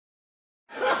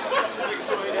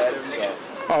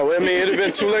Oh, well, I mean, it'd have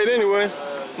been too late anyway.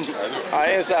 All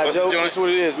right, inside jokes, that's what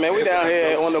it is, man. We down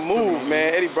here on the move,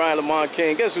 man. Eddie, Bryant, Lamont,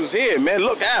 King. Guess who's here, man?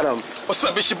 Look at him. What's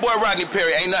up? It's your boy Rodney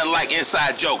Perry. Ain't nothing like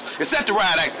inside jokes. It's at the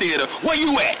Riot Theater. Where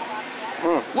you at?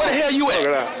 Where the hell you at?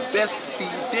 Look at that. Best be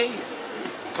dead.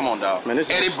 Come on, dog. Man,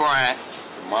 Eddie, Bryant.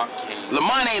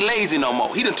 Lamont ain't lazy no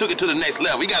more. He done took it to the next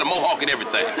level. He got a mohawk and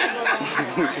everything.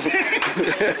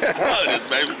 Love this,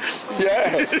 baby.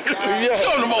 Yeah.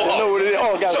 Show him the mohawk. I know what it is.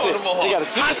 Oh, gotta see it. They gotta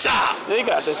see it. They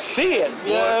got to see it.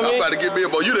 You know what I mean? I'm about to get me a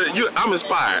boy. I'm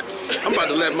inspired. I'm about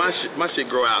to let my shit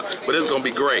grow out, but it's gonna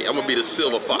be great. I'm gonna be the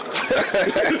silver fox.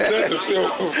 That's a silver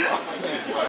fox.